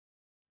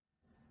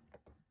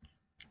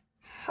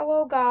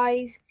Hello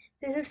guys,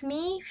 this is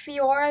me,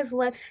 Fiora's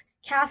Lips,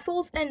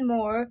 Castles and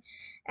More,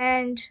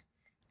 and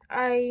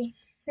I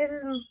this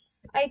is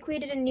I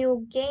created a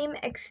new game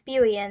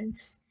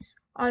experience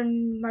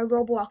on my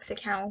Roblox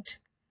account.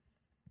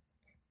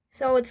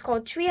 So it's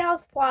called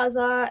Treehouse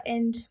Plaza,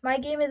 and my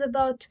game is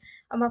about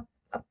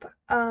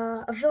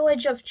a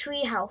village of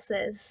tree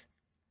houses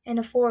in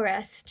a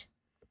forest.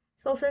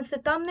 So since the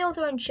thumbnails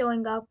aren't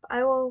showing up,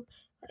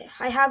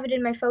 I have it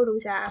in my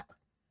Photos app.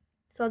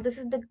 So this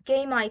is the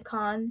game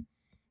icon,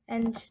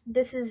 and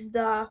this is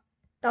the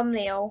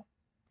thumbnail.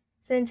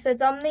 Since the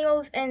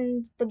thumbnails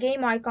and the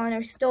game icon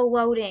are still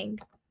loading.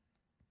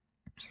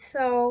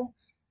 So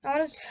I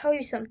want to tell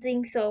you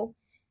something. So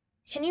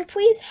can you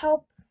please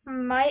help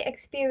my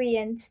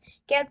experience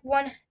get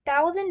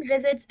 1,000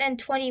 visits and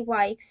 20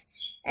 likes?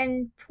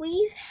 And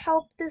please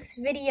help this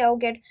video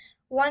get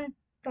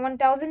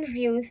 1,000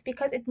 views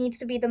because it needs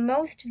to be the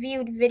most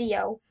viewed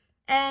video.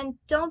 And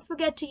don't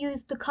forget to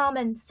use the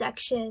comments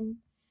section.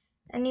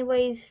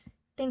 Anyways,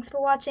 thanks for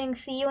watching.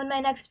 See you in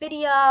my next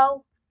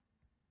video.